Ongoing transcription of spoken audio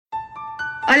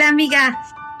Hola, amiga.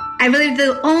 I believe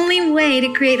the only way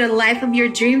to create a life of your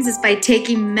dreams is by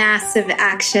taking massive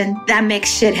action that makes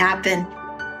shit happen.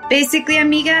 Basically,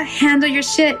 amiga, handle your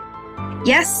shit.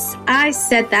 Yes, I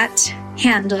said that.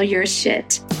 Handle your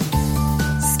shit.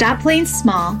 Stop playing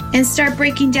small and start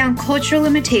breaking down cultural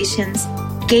limitations,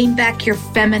 gain back your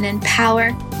feminine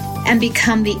power, and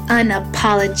become the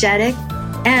unapologetic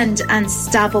and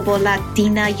unstoppable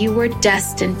Latina you were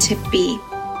destined to be.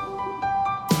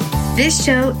 This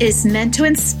show is meant to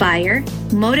inspire,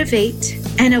 motivate,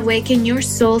 and awaken your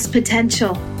soul's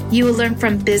potential. You will learn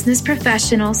from business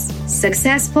professionals,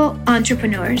 successful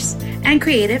entrepreneurs, and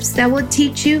creatives that will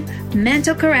teach you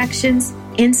mental corrections,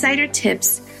 insider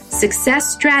tips,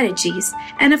 success strategies,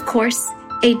 and of course,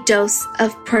 a dose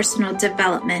of personal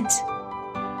development.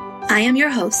 I am your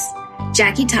host,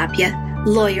 Jackie Tapia,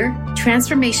 lawyer,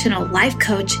 transformational life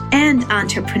coach, and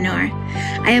entrepreneur.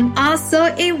 I am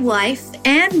also a wife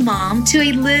and mom to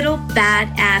a little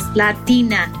badass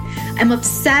Latina. I'm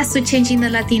obsessed with changing the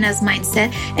Latina's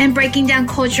mindset and breaking down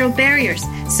cultural barriers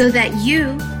so that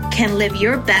you can live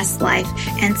your best life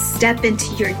and step into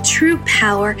your true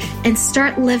power and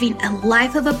start living a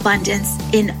life of abundance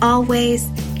in all ways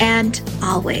and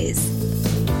always.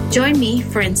 Join me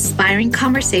for inspiring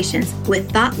conversations with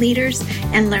thought leaders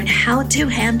and learn how to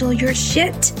handle your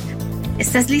shit.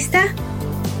 ¿Estás lista?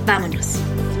 Vámonos.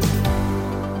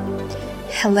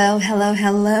 Hello,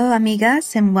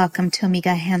 amigas, and welcome to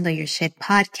Amiga Handle Your Shit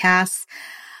podcast.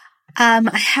 I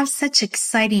have such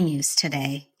exciting news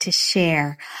today to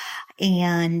share,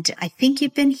 and I think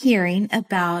you've been hearing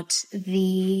about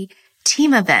the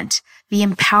team event, the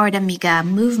Empowered Amiga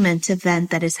movement event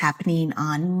that is happening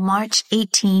on March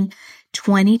 18,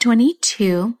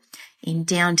 2022 in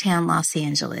downtown Los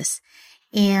Angeles.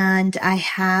 And I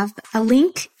have a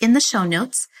link in the show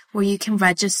notes where you can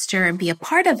register and be a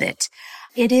part of it.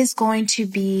 It is going to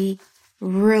be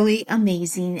really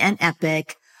amazing and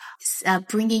epic,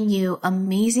 bringing you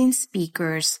amazing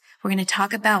speakers. We're going to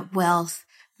talk about wealth,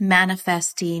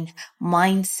 manifesting,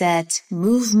 mindset,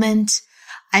 movement.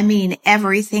 I mean,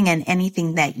 everything and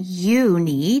anything that you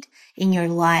need in your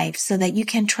life so that you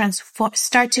can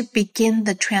start to begin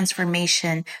the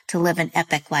transformation to live an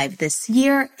epic life this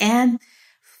year and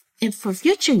for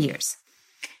future years.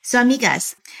 So,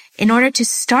 amigas, in order to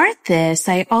start this,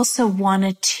 I also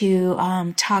wanted to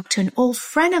talk to an old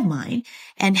friend of mine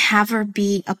and have her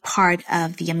be a part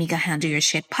of the Amiga Handle Your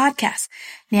Shit podcast.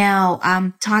 Now,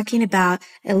 I'm talking about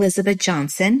Elizabeth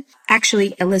Johnson,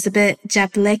 actually Elizabeth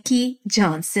Jablecki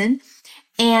Johnson,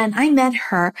 and I met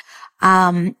her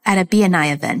at a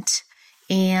BNI event.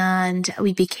 And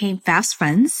we became fast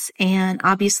friends. And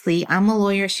obviously, I'm a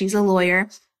lawyer, she's a lawyer,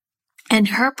 and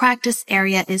her practice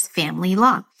area is family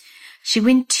law. She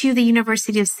went to the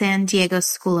University of San Diego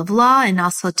School of Law and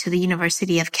also to the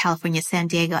University of California, San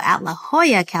Diego at La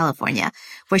Jolla, California,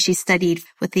 where she studied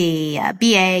with a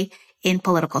BA in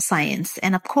political science.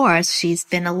 And of course, she's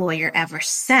been a lawyer ever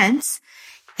since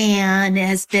and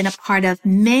has been a part of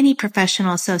many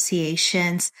professional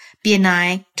associations,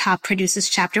 BNI Top Producers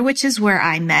Chapter, which is where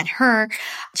I met her.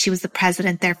 She was the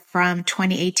president there from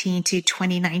 2018 to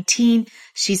 2019.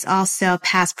 She's also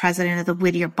past president of the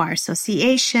Whittier Bar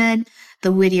Association,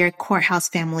 the Whittier Courthouse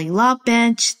Family Law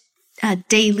Bench, a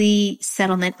daily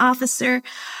settlement officer,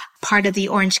 part of the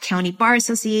Orange County Bar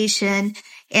Association.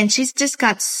 And she's just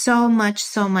got so much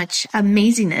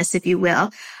amazingness, if you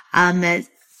will,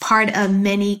 part of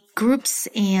many groups,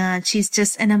 and she's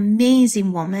just an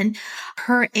amazing woman.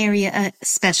 Her area of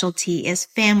specialty is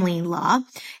family law.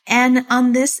 And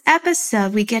on this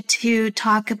episode, we get to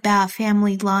talk about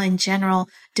family law in general,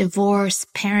 divorce,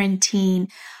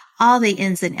 parenting, all the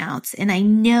ins and outs. And I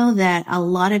know that a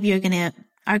lot of you are going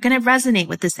to resonate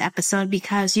with this episode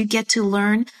because you get to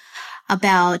learn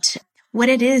about what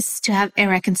it is to have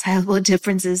irreconcilable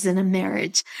differences in a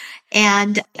marriage.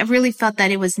 And I really felt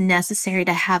that it was necessary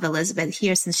to have Elizabeth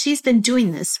here since she's been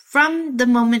doing this from the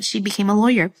moment she became a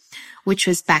lawyer, which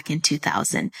was back in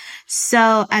 2000.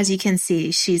 So as you can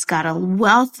see, she's got a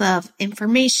wealth of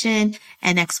information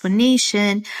and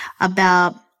explanation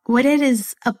about what it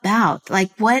is about,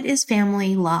 like what is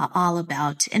family law all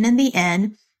about. And in the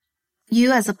end,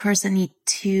 you as a person need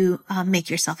to make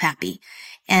yourself happy.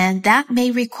 And that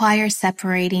may require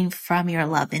separating from your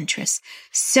love interest.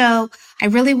 So I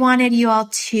really wanted you all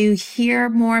to hear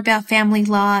more about family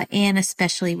law and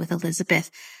especially with Elizabeth.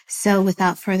 So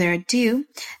without further ado,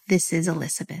 this is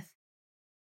Elizabeth.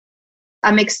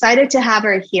 I'm excited to have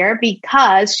her here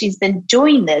because she's been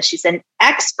doing this. She's an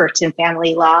expert in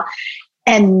family law.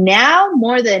 And now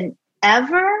more than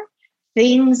ever,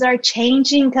 things are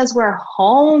changing because we're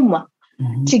home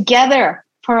together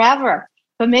forever.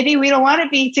 but maybe we don't want to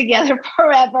be together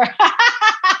forever.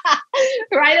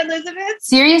 Right, Elizabeth?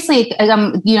 Seriously,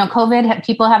 COVID,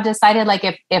 people have decided like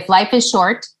if life is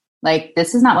short, like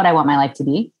this is not what I want my life to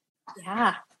be.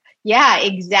 Yeah,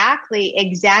 exactly.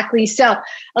 So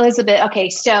Elizabeth,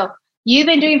 okay, so you've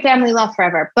been doing family law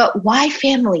forever, but why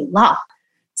family law?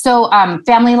 So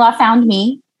family law found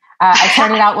me. I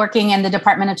started out working in the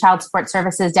Department of Child Support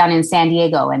Services down in San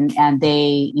Diego, and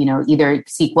they, either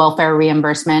seek welfare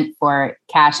reimbursement for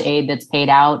cash aid that's paid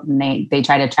out, and they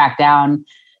try to track down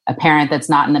a parent that's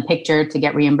not in the picture to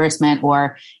get reimbursement,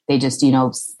 or they just,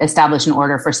 establish an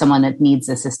order for someone that needs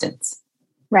assistance.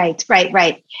 Right.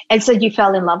 And so you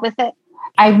fell in love with it?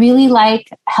 I really like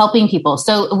helping people.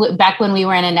 So back when we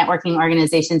were in a networking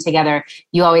organization together,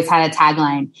 you always had a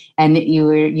tagline, and you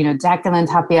were, Jacqueline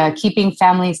Tapia, keeping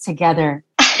families together.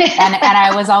 and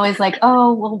I was always like,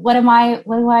 oh, well, what am I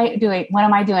doing? What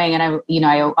am I doing? And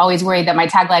I always worried that my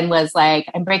tagline was like,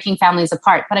 I'm breaking families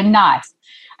apart, but I'm not.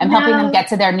 I'm helping them get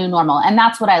to their new normal. And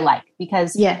that's what I like,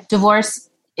 because divorce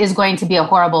is going to be a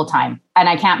horrible time, and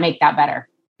I can't make that better.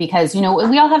 Because,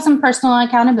 we all have some personal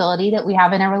accountability that we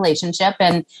have in a relationship,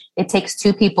 and it takes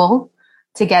two people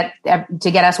to get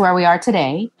us where we are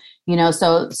today,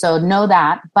 so know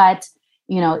that, but,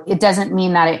 it doesn't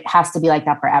mean that it has to be like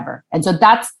that forever. And so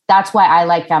that's why I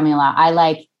like family law. I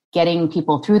like getting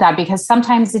people through that, because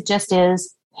sometimes it just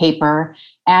is paper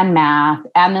and math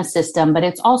and the system, but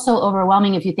it's also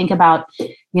overwhelming if you think about,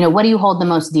 what do you hold the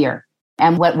most dear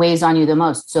and what weighs on you the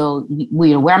most? So,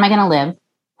 where am I going to live?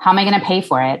 How am I going to pay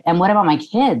for it? And what about my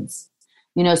kids?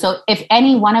 So if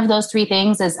any one of those three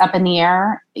things is up in the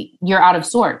air, you're out of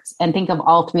sorts. And think of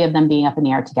all three of them being up in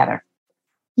the air together.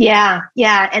 Yeah.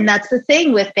 And that's the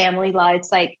thing with family law.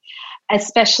 It's like,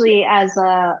 especially as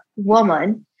a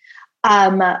woman,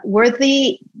 we're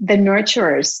the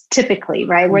nurturers typically,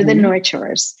 right? We're the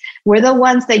nurturers. We're the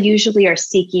ones that usually are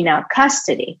seeking out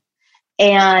custody.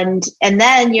 And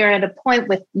then you're at a point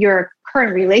with your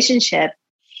current relationship,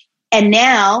 and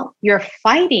now you're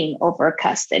fighting over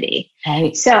custody.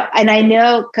 Right. So, and I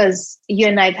know, because you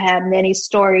and I've had many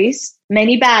stories,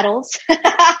 many battles,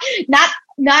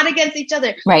 not against each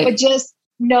other, right, but just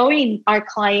knowing our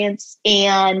clients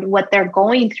and what they're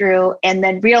going through, and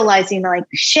then realizing like,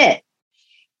 shit,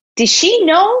 did she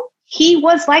know he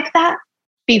was like that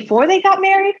before they got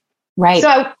married? Right. So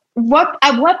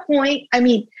at what point, I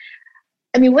mean,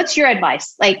 what's your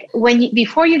advice? Like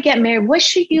before you get married, what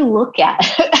should you look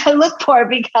for?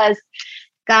 Because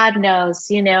God knows,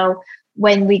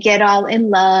 when we get all in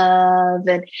love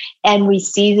and we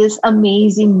see this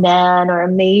amazing man or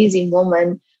amazing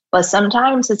woman, but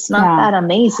sometimes it's not that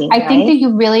amazing. I think that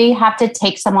you really have to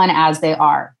take someone as they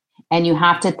are, and you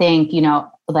have to think,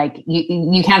 like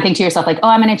you can't think to yourself like, oh,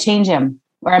 I'm going to change him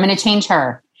or I'm going to change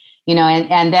her,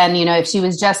 and then, if she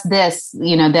was just this,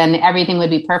 then everything would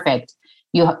be perfect.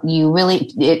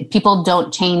 People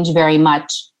don't change very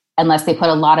much unless they put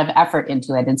a lot of effort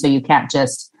into it. And so you can't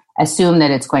just assume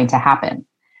that it's going to happen,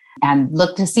 and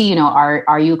look to see,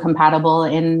 are you compatible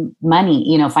in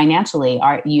money, financially?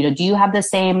 Do you have the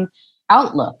same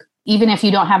outlook? Even if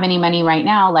you don't have any money right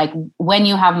now, like when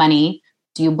you have money,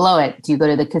 do you blow it? Do you go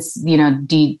to the casino?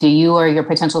 Do you or your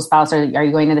potential spouse, are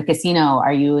you going to the casino?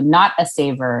 Are you not a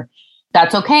saver?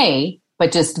 That's okay.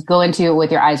 But just go into it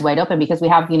with your eyes wide open, because we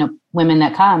have, women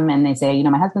that come and they say,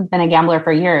 my husband's been a gambler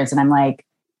for years. And I'm like,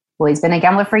 well, he's been a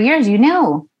gambler for years.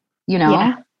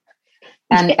 Yeah.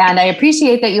 And I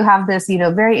appreciate that you have this,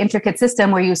 very intricate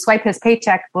system where you swipe his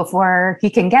paycheck before he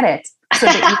can get it so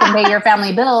that you can pay your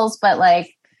family bills. But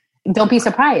like, don't be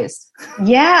surprised.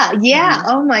 Yeah.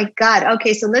 Oh my God.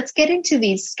 Okay. So let's get into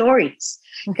these stories,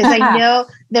 because I know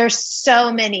there's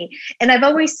so many. And I've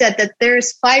always said that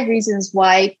there's 5 reasons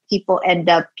why people end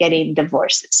up getting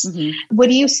divorces. Mm-hmm. What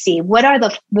do you see? What are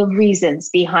the reasons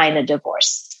behind a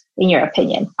divorce, in your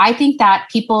opinion? I think that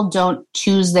people don't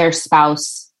choose their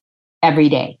spouse every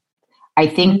day. I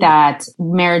think that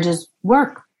marriages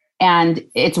work and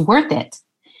it's worth it,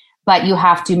 but you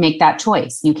have to make that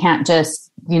choice. You can't just,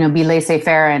 be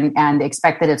laissez-faire and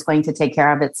expect that it's going to take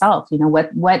care of itself.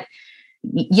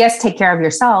 Yes, take care of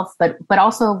yourself, but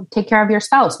also take care of your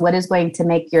spouse. What is going to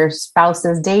make your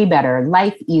spouse's day better,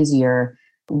 life easier?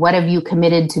 What have you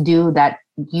committed to do that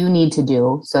you need to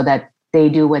do so that they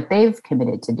do what they've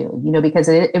committed to do? Because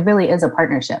it really is a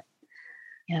partnership.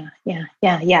 Yeah.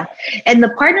 And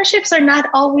the partnerships are not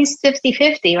always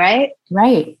 50-50, right?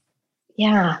 Right.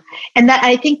 Yeah. And that,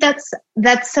 I think that's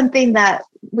something that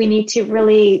we need to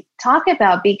really talk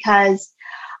about, because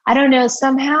I don't know,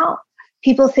 somehow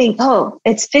people think, oh,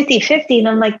 it's 50-50. And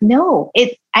I'm like, no,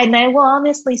 and I will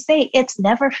honestly say it's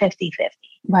never 50-50.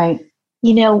 Right.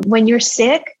 when you're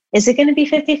sick, is it going to be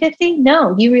 50-50?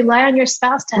 No, you rely on your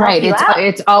spouse to help you out.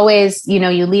 It's always, you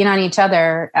lean on each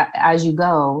other as you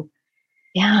go.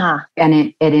 Yeah.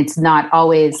 And it's not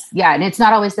always, and it's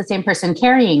not always the same person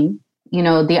carrying,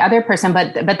 the other person,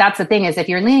 but that's the thing is if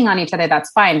you're leaning on each other,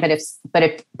 that's fine. But if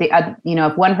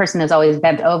if one person is always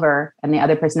bent over and the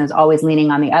other person is always leaning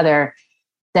on the other,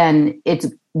 then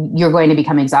you're going to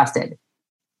become exhausted.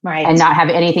 Right. And not have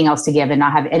anything else to give and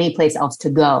not have any place else to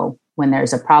go when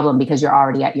there's a problem because you're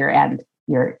already at your end,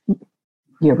 your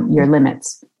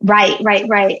limits. Right.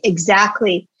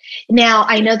 Exactly. Now,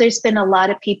 I know there's been a lot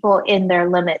of people in their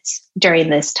limits during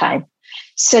this time.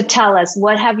 So tell us,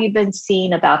 what have you been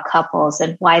seeing about couples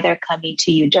and why they're coming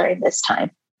to you during this time?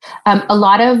 A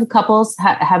lot of couples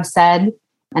have said,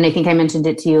 and I think I mentioned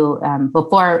it to you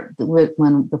before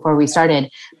we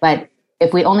started, but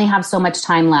if we only have so much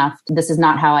time left, this is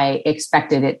not how I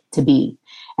expected it to be.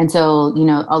 And so,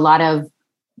 a lot of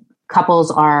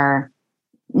couples are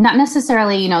not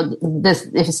necessarily, this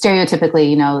if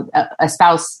stereotypically, a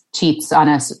spouse cheats on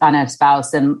a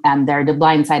spouse and they're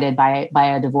blindsided by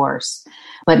a divorce.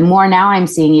 But more now I'm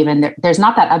seeing even there's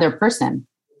not that other person.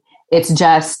 It's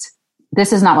just,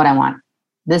 this is not what I want.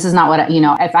 This is not what,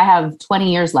 if I have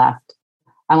 20 years left,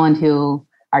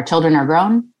 our children are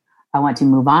grown. I want to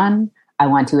move on. I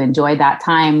want to enjoy that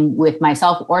time with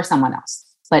myself or someone else.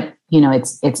 But,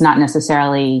 it's not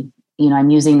necessarily, I'm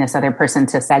using this other person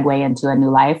to segue into a new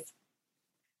life.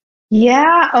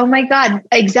 Yeah. Oh my God.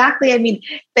 Exactly. I mean,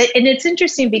 and it's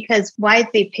interesting because why are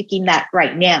they picking that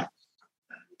right now?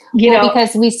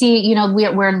 Because we see,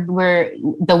 we're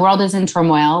the world is in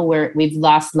turmoil. We've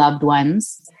lost loved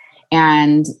ones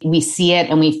and we see it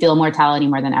and we feel mortality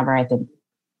more than ever, I think.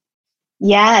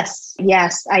 Yes.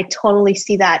 I totally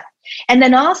see that. And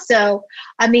then also,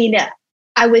 I mean,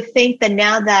 I would think that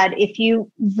now that if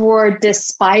you were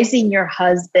despising your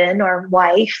husband or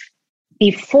wife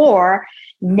before,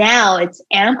 now it's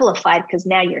amplified because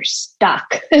now you're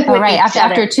stuck. Oh, right.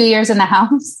 After 2 years in the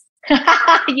house.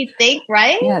 You think,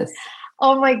 right? Yes.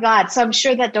 Oh my God. So I'm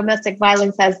sure that domestic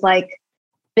violence has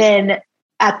been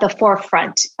at the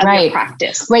forefront of your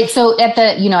practice. Right. So at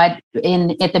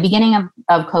the beginning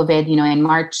of COVID, in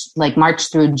March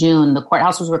through June, the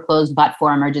courthouses were closed, but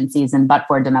for emergencies and but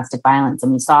for domestic violence.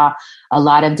 And we saw a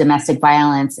lot of domestic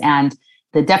violence, and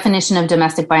the definition of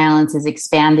domestic violence is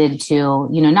expanded to,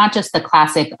 not just the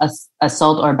classic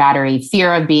assault or battery,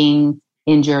 fear of being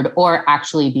injured or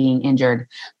actually being injured,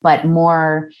 but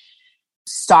more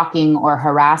stalking or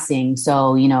harassing.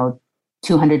 So,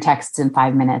 200 texts in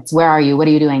 5 minutes. Where are you? What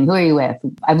are you doing? Who are you with?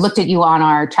 I've looked at you on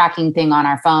our tracking thing on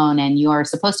our phone and you're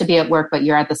supposed to be at work, but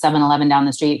you're at the 7-Eleven down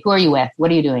the street. Who are you with?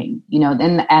 What are you doing?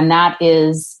 And that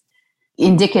is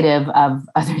indicative of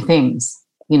other things,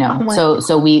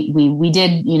 so we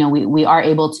did, we are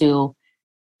able to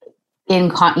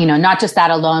not just that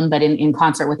alone, but in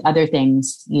concert with other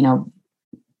things,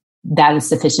 that is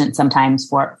sufficient sometimes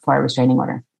for a restraining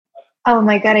order. Oh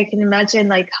my God, I can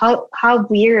imagine how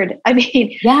weird. I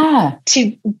mean,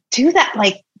 to do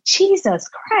that, Jesus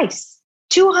Christ,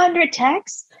 200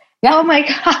 texts. Yeah. Oh my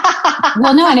God.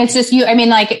 Well, no, and it's just you. I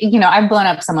mean, I've blown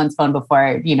up someone's phone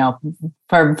before,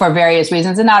 for various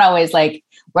reasons, and not always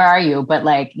where are you, but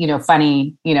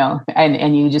funny,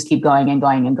 and you just keep going and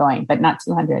going and going, but not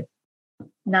 200.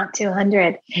 Not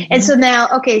 200. Mm-hmm. And so now,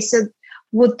 okay, so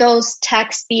would those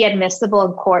texts be admissible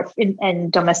in court in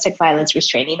domestic violence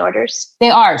restraining orders? They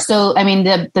are. So, I mean,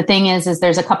 the thing is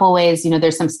there's a couple ways,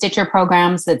 there's some Stitcher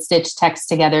programs that stitch texts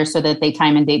together so that they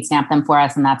time and date stamp them for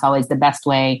us. And that's always the best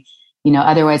way.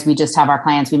 Otherwise we just have our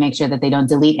clients, we make sure that they don't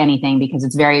delete anything because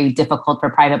it's very difficult for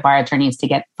private bar attorneys to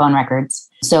get phone records.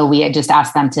 So we just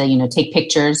ask them to, take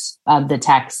pictures of the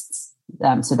texts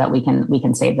so that we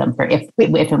can save them for if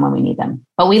and when we need them.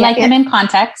 But we like them in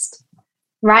context.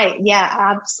 Right.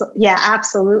 Yeah.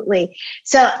 Absolutely.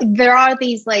 So there are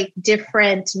these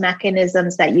different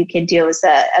mechanisms that you can do as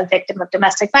a victim of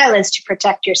domestic violence to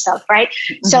protect yourself. Right.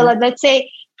 Mm-hmm. So let's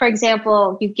say, for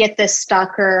example, you get this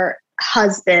stalker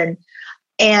husband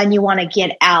and you want to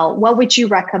get out. What would you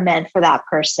recommend for that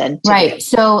person to do?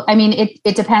 So, I mean,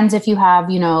 it depends if you have,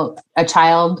 a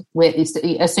child let's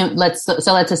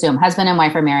assume husband and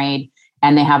wife are married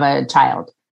and they have a child.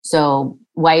 So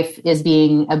wife is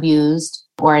being abused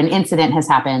or an incident has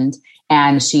happened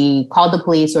and she called the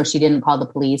police or she didn't call the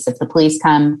police. If the police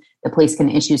come, the police can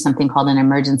issue something called an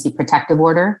emergency protective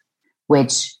order,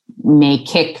 which may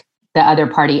kick the other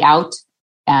party out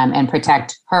and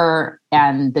protect her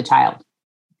and the child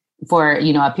for,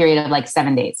 a period of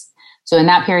 7 days. So in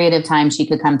that period of time, she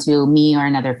could come to me or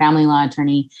another family law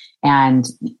attorney and,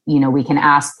 we can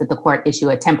ask that the court issue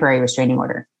a temporary restraining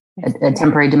order. A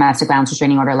temporary domestic violence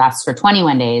restraining order lasts for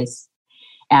 21 days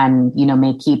and,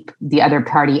 may keep the other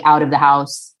party out of the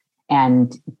house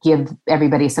and give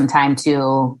everybody some time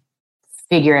to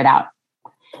figure it out.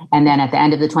 And then at the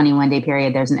end of the 21-day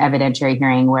period, there's an evidentiary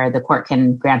hearing where the court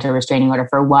can grant a restraining order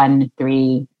for 1,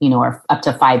 3, or up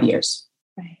to 5 years.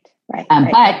 Right.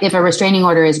 But if a restraining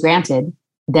order is granted,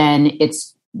 then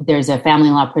there's a family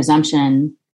law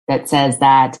presumption that says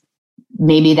that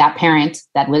maybe that parent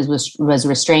that was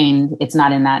restrained, it's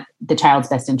not in the child's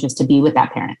best interest to be with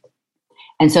that parent.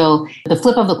 And so the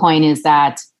flip of the coin is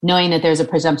that knowing that there's a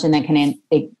presumption that can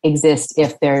exist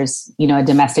if there's, a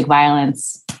domestic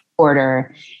violence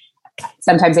order,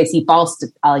 sometimes I see false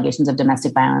allegations of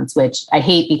domestic violence, which I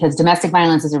hate because domestic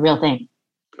violence is a real thing.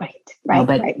 Right.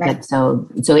 But so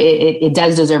it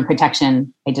does deserve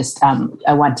protection. I just,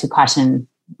 I want to caution,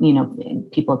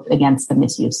 people against the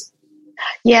misuse.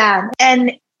 Yeah.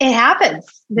 And it happens.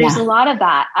 There's a lot of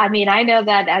that. I mean, I know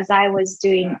that as I was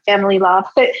doing family law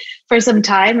for some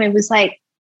time, it was like,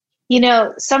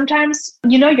 sometimes,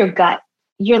 your gut,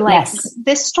 you're like,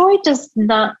 This story does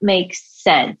not make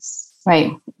sense.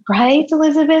 Right,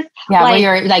 Elizabeth? Yeah,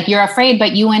 well, you're afraid,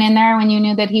 but you went in there when you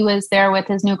knew that he was there with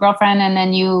his new girlfriend and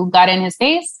then you got in his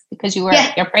face because you were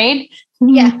afraid?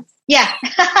 Yeah.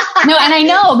 No, and I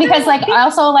know because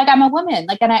I'm a woman,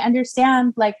 and I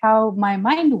understand how my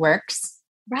mind works.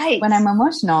 Right. When I'm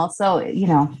emotional. So,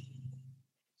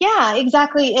 Yeah,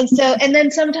 exactly. And so, and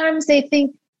then sometimes they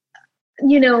think,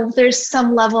 there's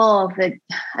some level of it.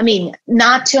 I mean,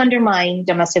 not to undermine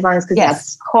domestic violence because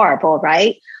that's horrible,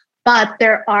 right? But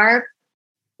there are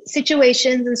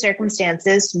situations and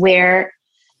circumstances where,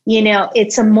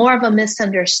 it's more of a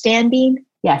misunderstanding.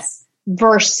 Yes.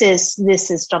 Versus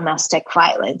this is domestic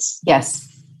violence. Yes.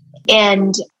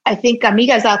 And I think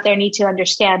amigas out there need to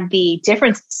understand the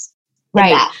differences.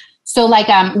 Right. That. So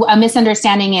a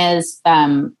misunderstanding is at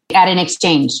an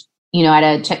exchange, at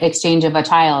an exchange of a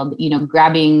child,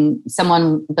 grabbing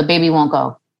someone, the baby won't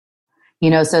go.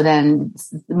 So then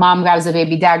mom grabs the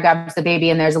baby, dad grabs the baby,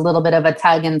 and there's a little bit of a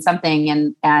tug and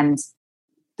something, and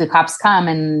the cops come,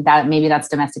 and that's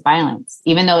domestic violence,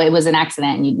 even though it was an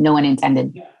accident and no one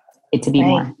intended it to be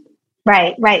more.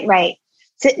 Right.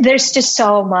 So there's just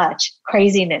so much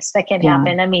craziness that can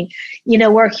happen. I mean,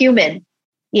 we're human,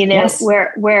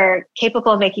 we're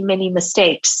capable of making many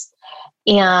mistakes.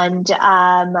 And,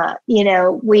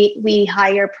 we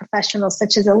hire professionals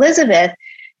such as Elizabeth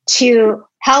to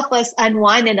help us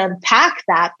unwind and unpack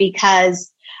that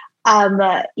because,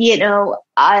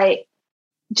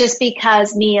 just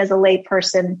because me as a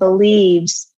layperson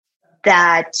believes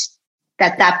that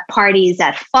party is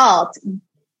at fault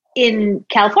in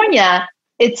California,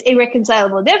 it's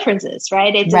irreconcilable differences,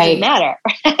 right? It doesn't matter.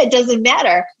 It doesn't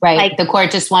matter. Right. The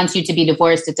court just wants you to be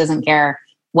divorced. It doesn't care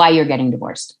why you're getting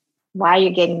divorced.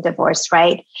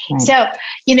 Right? So,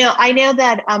 I know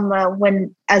that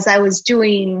as I was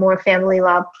doing more family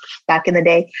law back in the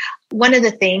day, one of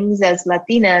the things as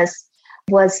Latinas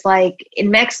was in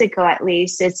Mexico, at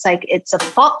least, it's a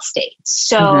fault state.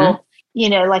 So,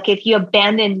 if you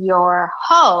abandon your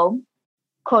home,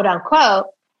 quote unquote,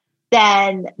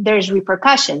 then there's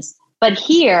repercussions. But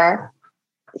here,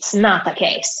 it's not the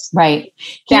case. Right.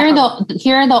 Here,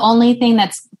 the only thing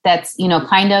that's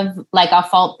kind of like a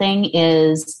fault thing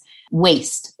is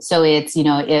waste. So it's,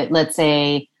 let's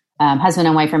say husband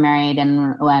and wife are married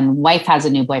and wife has a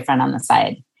new boyfriend on the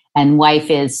side and wife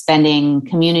is spending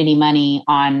community money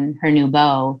on her new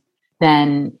beau,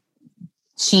 then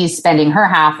she's spending her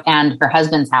half and her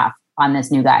husband's half on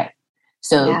this new guy.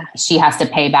 So she has to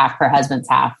pay back her husband's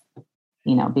half,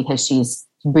 because she's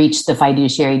breached the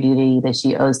fiduciary duty that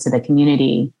she owes to the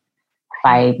community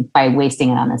by wasting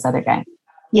it on this other guy.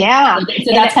 Yeah.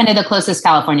 So that's kind of the closest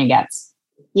California gets.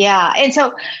 Yeah.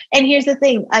 And here's the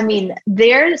thing. I mean,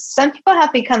 some people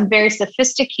have become very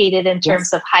sophisticated in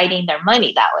terms of hiding their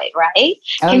money that way, right?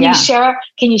 Can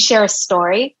you share a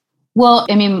story? Well,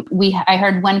 I mean, I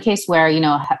heard one case where,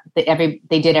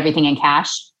 they did everything in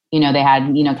cash. They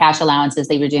had, cash allowances.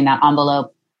 They were doing that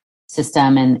envelope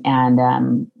system.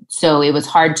 And so it was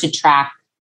hard to track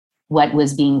what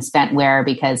was being spent where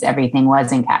because everything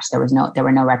was in cash. There were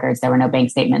no records. There were no bank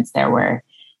statements. There were,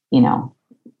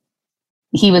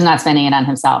 he was not spending it on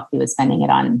himself. He was spending it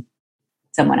on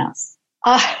someone else.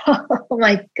 Oh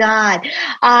my God.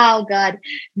 Oh God.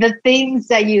 The things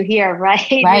that you hear,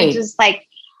 right? You're just like,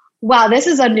 wow, this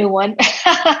is a new one.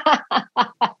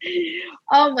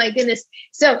 Oh my goodness.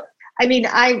 So, I mean,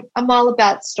 I'm all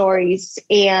about stories.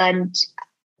 And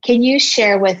can you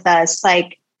share with us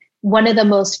one of the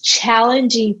most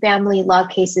challenging family law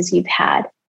cases you've had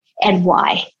and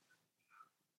why?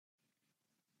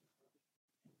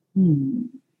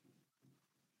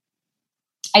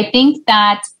 I think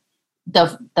that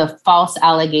the false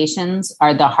allegations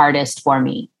are the hardest for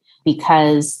me,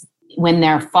 because when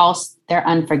they're false, they're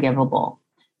unforgivable.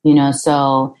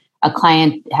 So a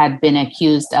client had been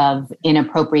accused of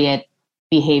inappropriate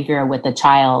behavior with a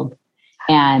child,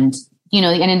 and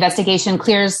an investigation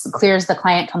clears the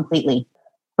client completely.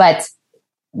 But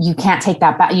you can't take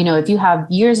that back. If you have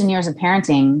years and years of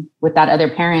parenting with that other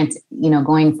parent,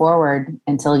 going forward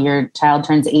until your child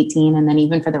turns 18, and then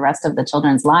even for the rest of the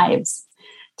children's lives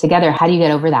together, how do you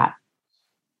get over that?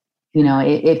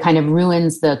 It kind of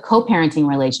ruins the co-parenting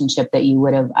relationship that you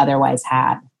would have otherwise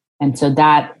had. And so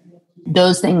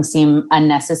those things seem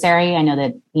unnecessary. I know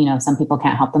that, some people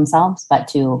can't help themselves but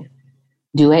to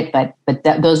do it, but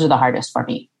those are the hardest for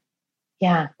me.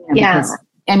 Yeah. Because,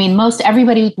 most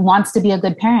everybody wants to be a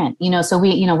good parent, so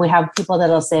we have people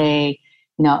that'll say,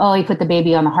 oh, he put the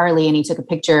baby on the Harley and he took a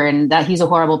picture and that he's a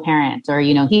horrible parent, or,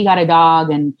 he got a dog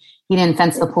and he didn't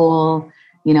fence the pool,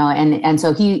 and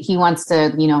so he wants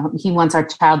to, he wants our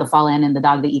child to fall in and the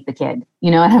dog to eat the kid,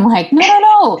 and I'm like,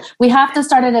 no, we have to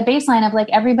start at a baseline of like,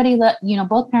 everybody,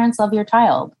 both parents love your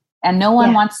child, and no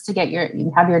one wants to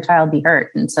have your child be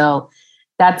hurt. And so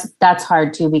that's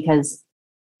hard too, because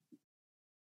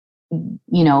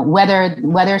whether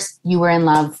you were in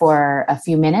love for a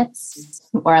few minutes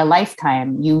or a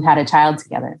lifetime, you had a child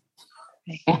together,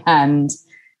 and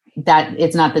that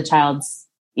it's not the child's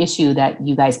issue that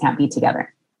you guys can't be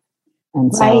together.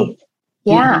 And so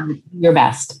your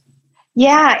best.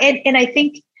 Yeah. And I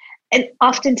think, and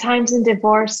oftentimes in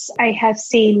divorce, I have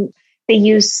seen they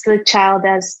use the child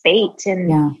as bait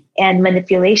and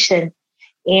manipulation.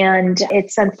 And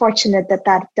it's unfortunate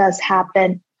that does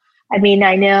happen. I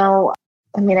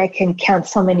can count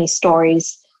so many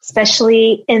stories,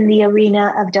 especially in the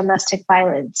arena of domestic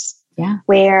violence,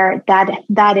 where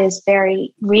that is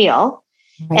very real.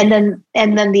 Right.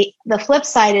 And then the flip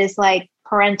side is like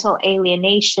parental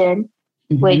alienation,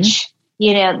 which,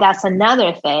 that's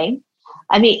another thing.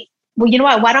 Well, you know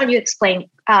what? Why don't you explain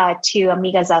to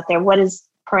amigas out there, what is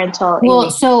parental alienation? Well,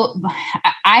 so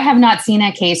I have not seen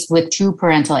a case with true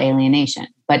parental alienation,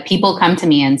 but people come to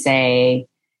me and say,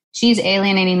 she's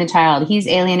alienating the child, he's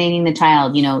alienating the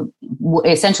child.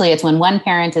 Essentially it's when one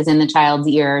parent is in the child's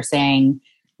ear saying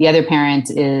the other parent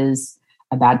is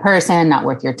a bad person, not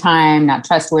worth your time, not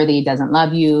trustworthy, doesn't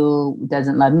love you,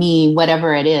 doesn't love me,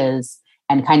 whatever it is,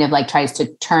 and kind of like tries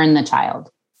to turn the child,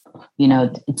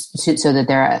 so that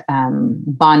they're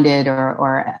bonded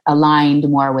or aligned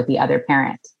more with the other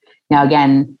parent. Now,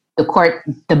 again, the court,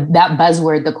 that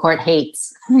buzzword, the court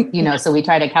hates, so we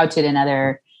try to couch it in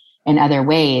other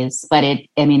ways, but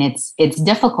it's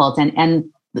difficult. And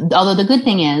although the good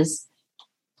thing is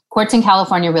courts in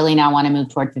California really now want to move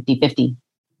toward 50-50,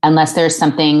 unless there's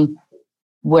something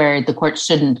where the court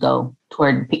shouldn't go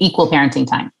toward equal parenting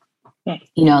time.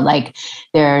 Like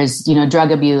there's,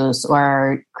 drug abuse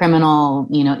or criminal,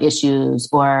 issues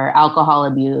or alcohol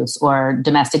abuse or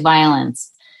domestic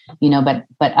violence, but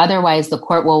otherwise the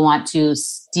court will want to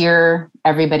steer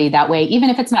everybody that way,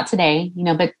 even if it's not today,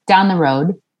 but down the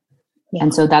road. Yeah.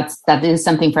 And so that is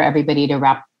something for everybody to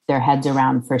wrap their heads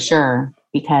around for sure,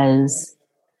 because,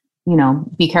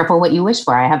 be careful what you wish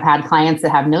for. I have had clients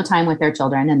that have no time with their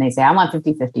children and they say, I want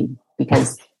 50-50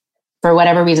 because for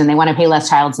whatever reason, they want to pay less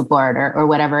child support or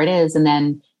whatever it is. And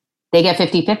then they get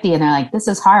 50-50 and they're like, this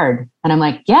is hard. And I'm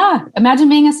like, yeah, imagine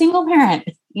being a single parent,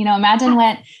 imagine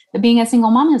what being a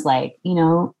single mom is like,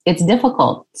 it's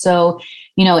difficult. So,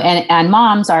 and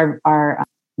moms are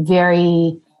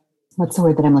very, what's the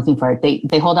word that I'm looking for?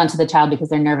 They hold on to the child because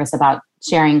they're nervous about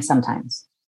sharing sometimes.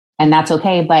 And that's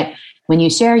okay. But when you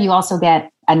share, you also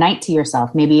get a night to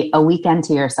yourself, maybe a weekend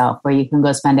to yourself where you can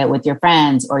go spend it with your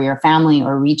friends or your family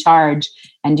or recharge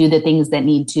and do the things that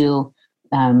need to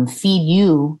feed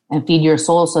you and feed your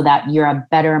soul so that you're a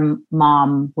better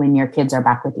mom when your kids are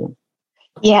back with you.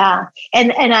 Yeah.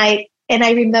 And I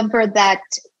remember that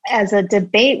as a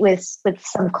debate with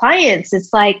some clients,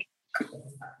 it's like,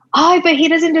 oh, but he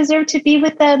doesn't deserve to be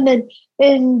with them.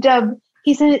 And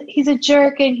he's a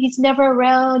jerk and he's never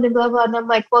around and blah, blah. And I'm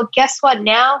like, well, guess what?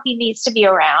 Now he needs to be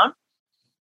around.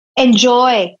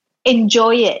 Enjoy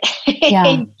it. Yeah.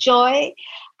 Enjoy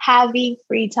having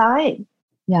free time.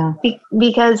 Yeah.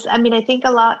 Because I think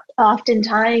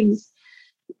oftentimes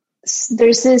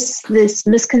there's this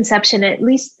misconception, at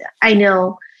least I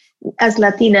know as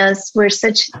Latinas, we're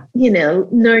such,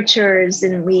 nurturers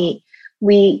and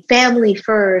we family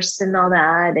first and all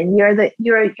that. And you're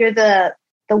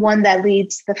the one that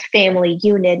leads the family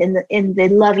unit in the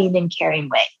loving and caring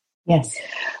way. Yes.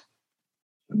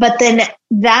 But then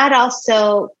that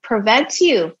also prevents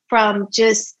you from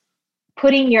just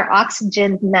putting your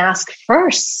oxygen mask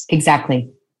first. Exactly.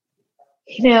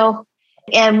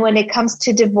 And when it comes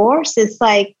to divorce, it's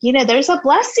like, there's a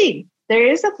blessing. There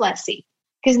is a blessing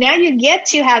because now you get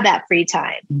to have that free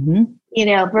time,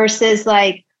 versus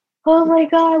like, oh my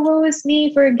God, woe is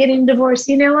me for getting divorced.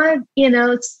 You know what?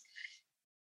 It's,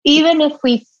 even if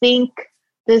we think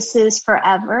this is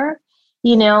forever,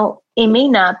 it may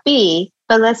not be,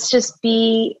 but let's just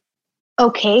be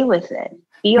okay with it.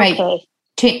 Be okay.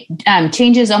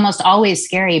 Change is almost always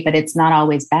scary, but it's not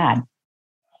always bad.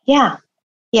 Yeah.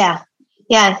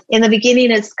 In the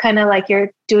beginning, it's kind of like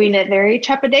you're doing it very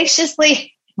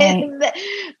trepidatiously. Right.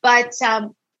 But,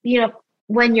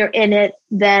 when you're in it,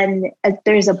 then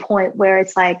there's a point where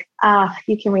it's like,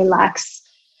 you can relax,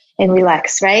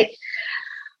 right?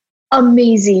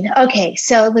 Amazing. Okay.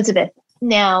 So Elizabeth,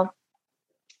 now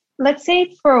let's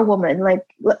say for a woman, like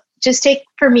just take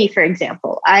for me, for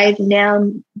example, I've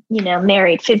now,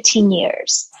 married 15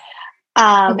 years.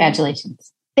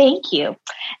 Congratulations. Thank you.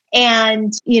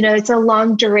 And, it's a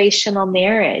long durational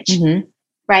marriage,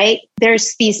 right?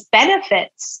 There's these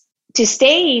benefits to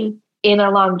staying in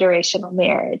a long durational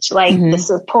marriage, like the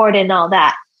support and all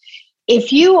that.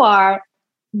 If you are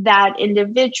that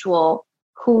individual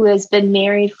who has been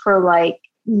married for like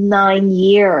 9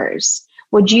 years,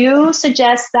 would you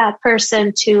suggest that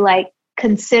person to like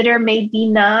consider maybe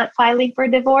not filing for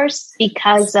divorce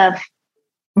because of?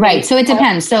 Right. So it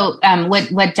depends. So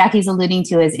what Jackie's alluding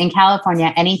to is in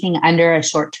California, anything under a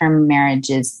short-term marriage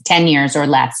is 10 years or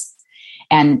less.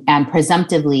 And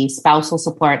presumptively, spousal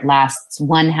support lasts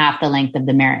 1/2 the length of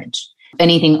the marriage.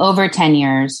 Anything over 10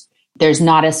 years, there's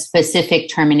not a specific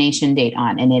termination date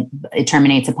on, and it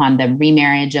terminates upon the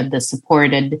remarriage of the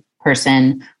supported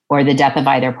person or the death of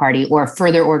either party or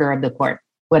further order of the court,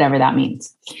 whatever that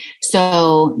means.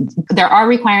 So there are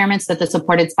requirements that the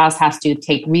supported spouse has to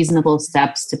take reasonable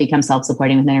steps to become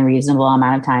self-supporting within a reasonable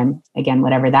amount of time. Again,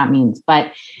 whatever that means.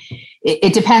 But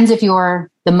it depends if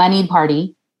you're the moneyed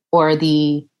party or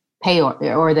the payor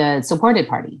or the supported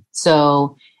party.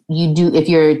 So if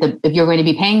you're going to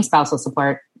be paying spousal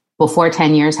support before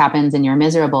 10 years happens and you're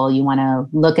miserable, you want to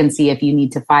look and see if you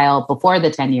need to file before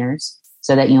the 10 years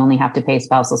so that you only have to pay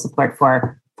spousal support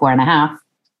for 4.5,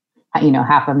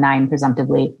 half of 9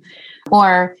 presumptively.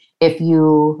 Or if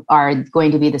you are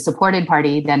going to be the supported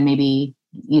party, then maybe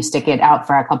you stick it out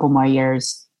for a couple more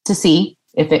years to see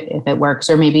if it works,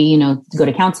 or maybe, go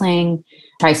to counseling,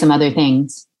 try some other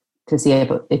things to see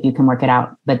if you can work it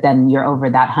out. But then you're over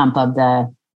that hump of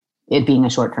it being a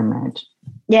short-term marriage.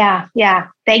 Yeah.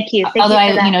 Thank you.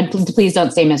 Although please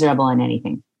don't stay miserable in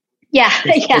anything. Yeah.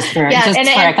 Just for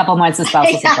a couple months of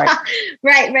spousal support.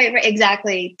 Right.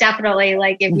 Exactly. Definitely.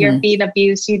 Like if you're being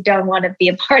abused, you don't want to be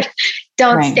a part.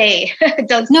 Don't stay.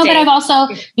 Don't stay. No, but I've also,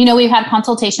 we've had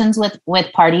consultations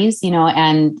with parties,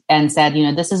 and said,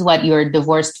 this is what your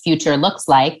divorced future looks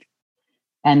like.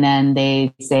 And then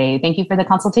they say, thank you for the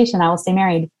consultation. I will stay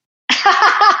married.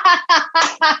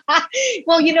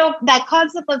 Well, that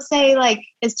concept of saying like,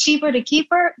 it's cheaper to keep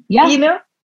her,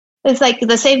 it's like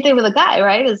the same thing with a guy,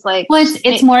 right? It's like, well,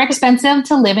 it's more expensive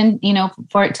to live in,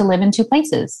 for it to live in two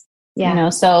places. Yeah.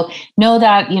 So know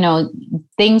that,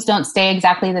 things don't stay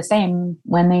exactly the same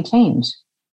when they change.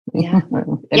 Yeah.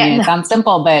 It sounds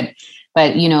simple, but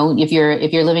if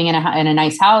you're living in a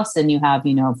nice house and you have,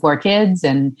 4 kids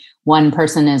and one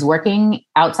person is working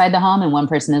outside the home and one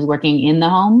person is working in the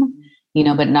home,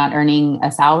 but not earning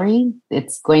a salary,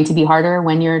 it's going to be harder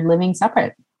when you're living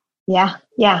separate. Yeah.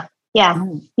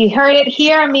 You heard it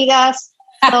here, amigas.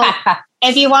 So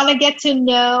if you want to get to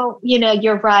know,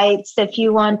 your rights, if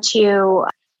you want to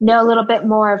know a little bit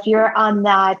more, if you're on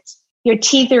that, you're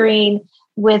teetering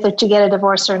with to get a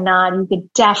divorce or not, you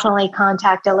could definitely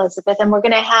contact Elizabeth. And we're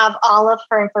going to have all of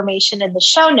her information in the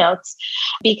show notes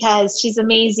because she's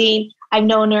amazing. I've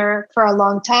known her for a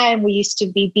long time. We used to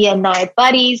be BNI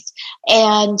buddies,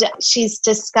 and she's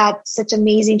just got such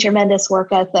amazing, tremendous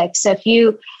work ethic. So if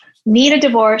you need a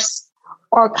divorce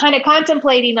or kind of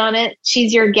contemplating on it,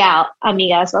 she's your gal,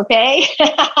 amigas, okay?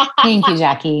 Thank you,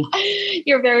 Jackie.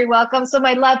 You're very welcome. So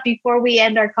my love, before we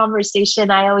end our conversation,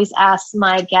 I always ask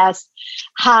my guests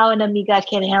how an amiga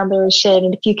can handle her shit,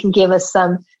 and if you can give us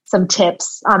some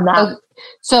tips on that.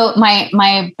 So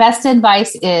my best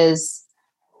advice is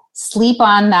sleep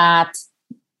on that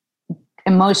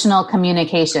emotional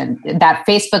communication, that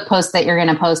Facebook post that you're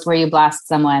going to post where you blast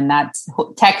someone, that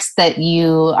text that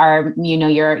you are,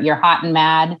 you're hot and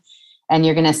mad and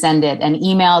you're going to send it, an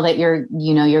email that you're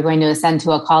going to send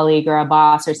to a colleague or a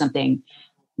boss or something.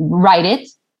 Write it,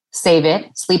 save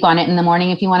it, sleep on it in the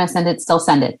morning. If you want to send it, still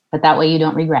send it. But that way you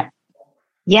don't regret.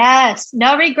 Yes.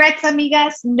 No regrets,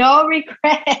 amigas. No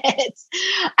regrets.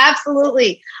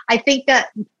 Absolutely. I think that,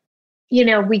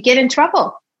 we get in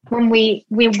trouble when we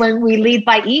lead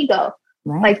by ego.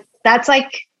 Right. Like that's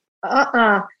like,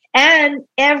 and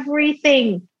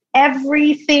everything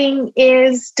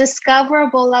is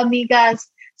discoverable, amigas.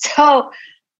 So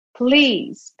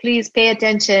please pay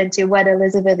attention to what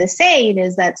Elizabeth is saying,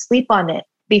 is that sleep on it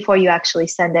before you actually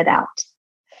send it out,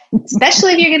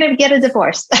 especially if you're going to get a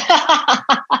divorce.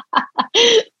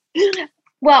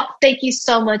 Well, thank you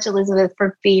so much, Elizabeth,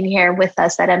 for being here with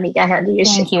us at Amiga Handle Your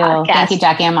Shit podcast. Thank you,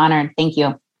 Jackie. I'm honored. Thank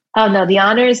you. Oh, no, the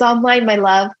honor is all mine, my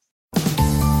love.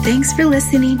 Thanks for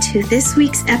listening to this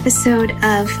week's episode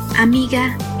of Amiga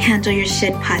Handle Your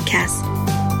Shit podcast.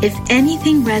 If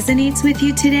anything resonates with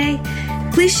you today,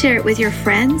 please share it with your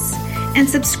friends and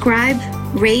subscribe,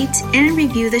 rate, and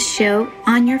review the show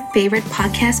on your favorite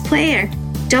podcast player.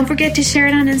 Don't forget to share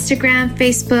it on Instagram,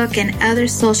 Facebook, and other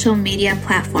social media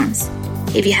platforms.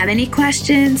 If you have any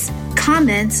questions,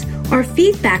 comments, or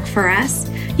feedback for us,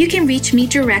 you can reach me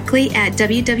directly at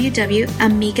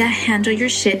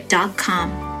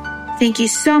www.amigahandleyourshit.com. Thank you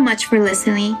so much for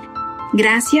listening.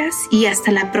 Gracias y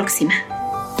hasta la próxima.